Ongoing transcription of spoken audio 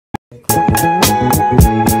Hey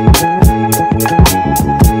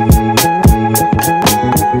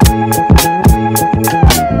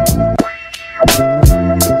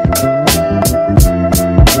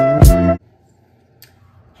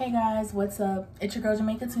guys, what's up? It's your girl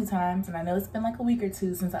Jamaica 2 times, and I know it's been like a week or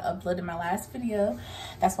two since I uploaded my last video.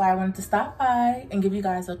 That's why I wanted to stop by and give you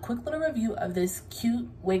guys a quick little review of this cute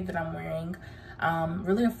wig that I'm wearing.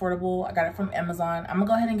 Really affordable. I got it from Amazon. I'm gonna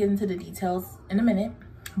go ahead and get into the details in a minute,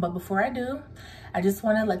 but before I do, I just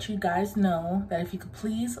want to let you guys know that if you could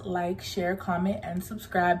please like, share, comment, and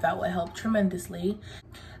subscribe, that would help tremendously.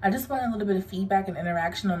 I just want a little bit of feedback and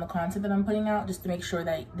interaction on the content that I'm putting out, just to make sure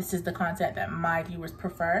that this is the content that my viewers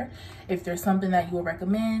prefer. If there's something that you would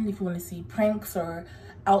recommend, if you want to see pranks or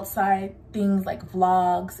outside things like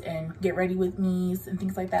vlogs and get ready with me's and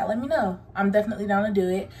things like that, let me know. I'm definitely down to do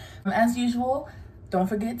it. As usual, don't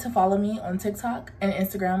forget to follow me on TikTok and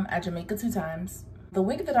Instagram at Jamaica 2 times. The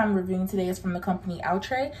wig that I'm reviewing today is from the company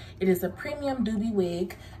OUTRE. It is a premium doobie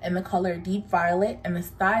wig in the color Deep Violet, and the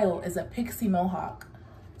style is a Pixie Mohawk.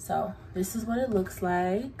 So this is what it looks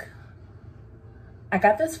like. I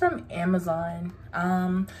got this from Amazon.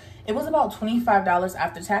 It was about $25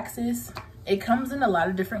 after taxes. It comes in a lot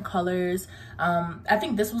of different colors. I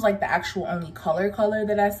think this was like the actual only color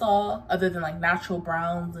that I saw, other than like natural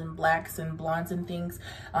browns and blacks and blondes and things.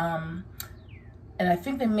 And I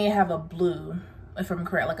think they may have a blue, if I'm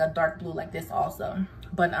correct, like a dark blue like this also.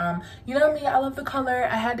 But you know me, I love the color.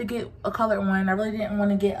 I had to get a colored one. I really didn't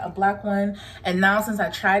want to get a black one, and now since I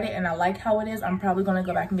tried it and I like how it is, I'm probably going to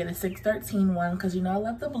go back and get a 613 one, because you know I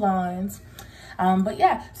love the blondes. But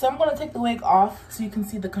yeah, so I'm going to take the wig off so you can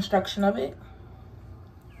see the construction of it.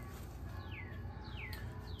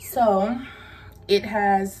 So it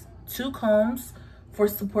has 2 combs for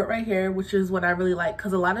support right here, which is what I really like,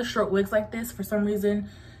 because a lot of short wigs like this, for some reason,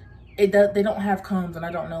 they don't have combs, and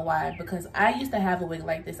I don't know why, because I used to have a wig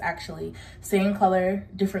like this, actually, same color,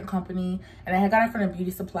 different company, and I had got it from a beauty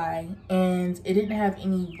supply, and it didn't have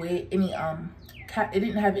any it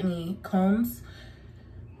didn't have any combs,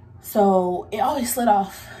 so it always slid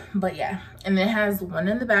off. But yeah, and it has one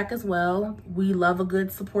in the back as well. We love a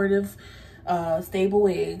good supportive stable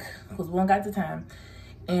wig, because we don't got the time.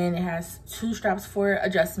 And it has 2 straps for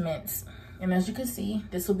adjustments, and as you can see,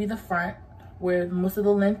 this will be the front where most of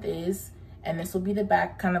the length is, and this will be the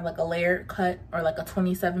back, kind of like a layered cut, or like a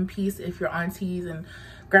 27 piece. If your aunties and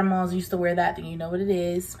grandmas used to wear that, then you know what it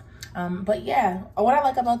is. But yeah, what I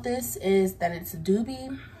like about this is that it's a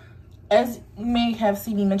doobie. As you may have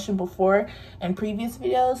seen me mention before in previous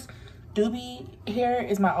videos, doobie hair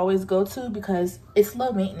is my always go-to because it's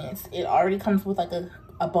low maintenance. It already comes with like a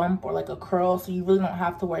bump or like a curl, so you really don't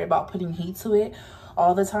have to worry about putting heat to it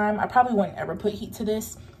all the time. I probably wouldn't ever put heat to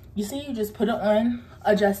this. You see, you just put it on,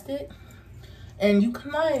 adjust it, and you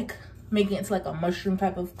can like make it into like a mushroom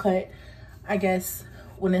type of cut, I guess,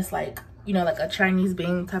 when it's like, you know, like a Chinese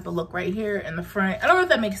bang type of look right here in the front. I don't know if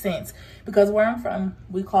that makes sense, because where I'm from,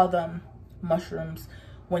 we call them mushrooms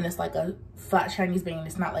when it's like a flat Chinese bang.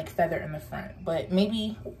 It's not like feather in the front, but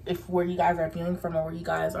maybe if where you guys are viewing from or where you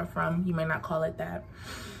guys are from, you may not call it that.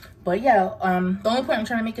 But yeah, the only point I'm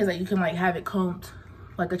trying to make is that you can like have it combed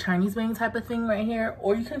like a Chinese bang type of thing right here,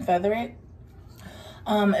 or you can feather it.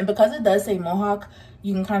 And because it does say Mohawk,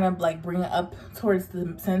 you can kind of like bring it up towards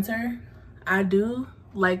the center. I do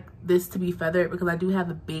like this to be feathered because I do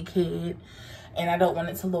have a big head and I don't want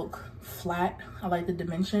it to look flat. I like the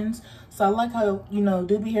dimensions. So I like how, you know,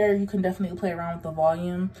 doobie hair, you can definitely play around with the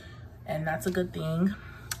volume, and that's a good thing.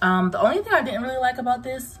 The only thing I didn't really like about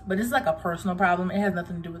this, but this is like a personal problem, it has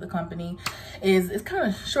nothing to do with the company, is it's kind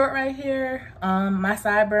of short right here. My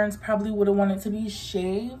sideburns probably would have wanted to be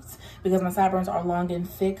shaved because my sideburns are long and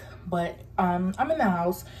thick, but I'm in the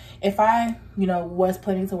house. If I, you know, was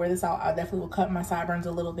planning to wear this out, I definitely would cut my sideburns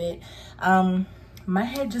a little bit. My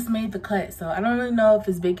head just made the cut, so I don't really know if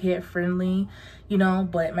it's big head friendly, you know,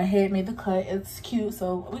 but my head made the cut. It's cute,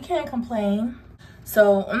 so we can't complain.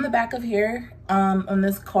 So on the back of here, on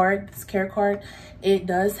this card, this care card, it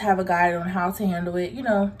does have a guide on how to handle it. You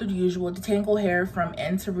know, the usual: detangle hair from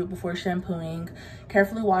end to root before shampooing,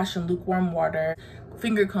 carefully wash in lukewarm water,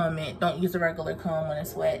 finger comb it, don't use a regular comb when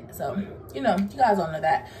it's wet. So, you know, you guys all know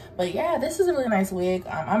that. But yeah, this is a really nice wig.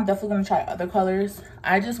 I'm definitely gonna try other colors.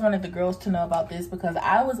 I just wanted the girls to know about this because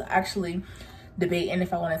I was actually debating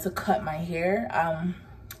if I wanted to cut my hair.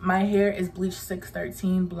 My hair is bleached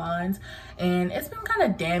 613 blonde, and it's been kind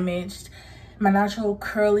of damaged. My natural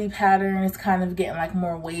curly pattern is kind of getting like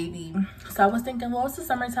more wavy. So I was thinking, well, it's the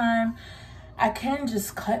summertime. I can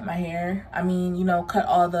just cut my hair. I mean, you know, cut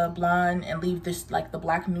all the blonde and leave this like the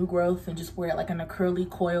black new growth and just wear it like in a curly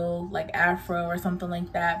coil, like afro or something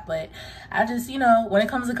like that. But I just, you know, when it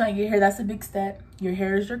comes to cutting your hair, that's a big step. Your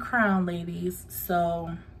hair is your crown, ladies.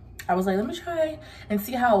 So I was like, let me try and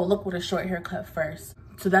see how it will look with a short haircut first.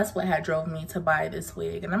 So that's what had drove me to buy this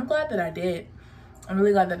wig, and I'm glad that I did. I'm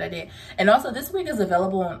really glad that I did. And also, this wig is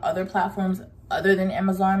available on other platforms other than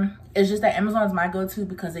Amazon. It's just that Amazon is my go-to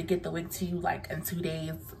because they get the wig to you like in 2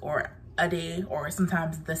 days or a day, or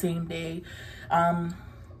sometimes the same day.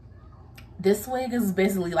 This wig is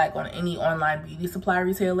basically like on any online beauty supply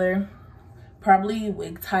retailer, probably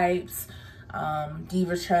Wig Types,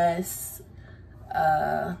 Diva Tress,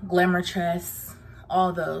 Glamour Tress,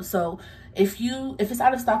 all those. So if it's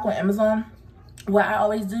out of stock on Amazon, what I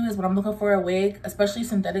always do is when I'm looking for a wig, especially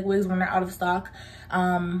synthetic wigs when they're out of stock,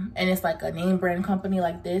 and it's like a name brand company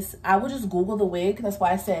like this, I would just Google the wig. That's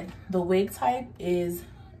why I said the wig type is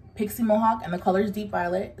Pixie Mohawk and the color is deep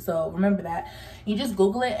violet. So remember that. You just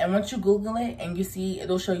Google it, and once you Google it and you see,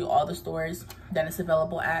 it'll show you all the stores that it's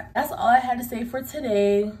available at. That's all I had to say for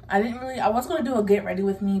today. I was gonna do a get ready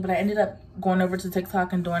with me, but I ended up going over to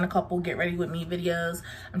TikTok and doing a couple get ready with me videos.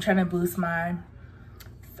 I'm trying to boost my,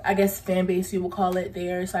 I guess, fan base, you will call it,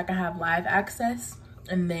 there, so I can have live access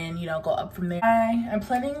and then, you know, go up from there. I am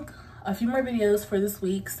planning a few more videos for this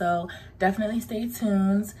week, so definitely stay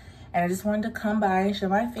tuned. And I just wanted to come by and show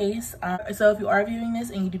my face. So if you are viewing this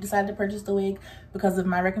and you do decide to purchase the wig because of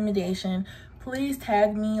my recommendation, please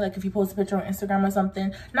tag me, like if you post a picture on Instagram or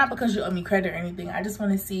something. Not because you owe me credit or anything. I just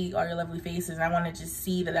want to see all your lovely faces. I want to just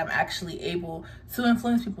see that I'm actually able to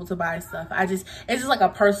influence people to buy stuff. It's just like a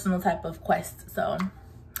personal type of quest. So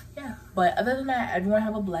yeah, but other than that, everyone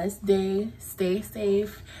have a blessed day, stay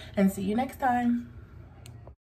safe, and see you next time.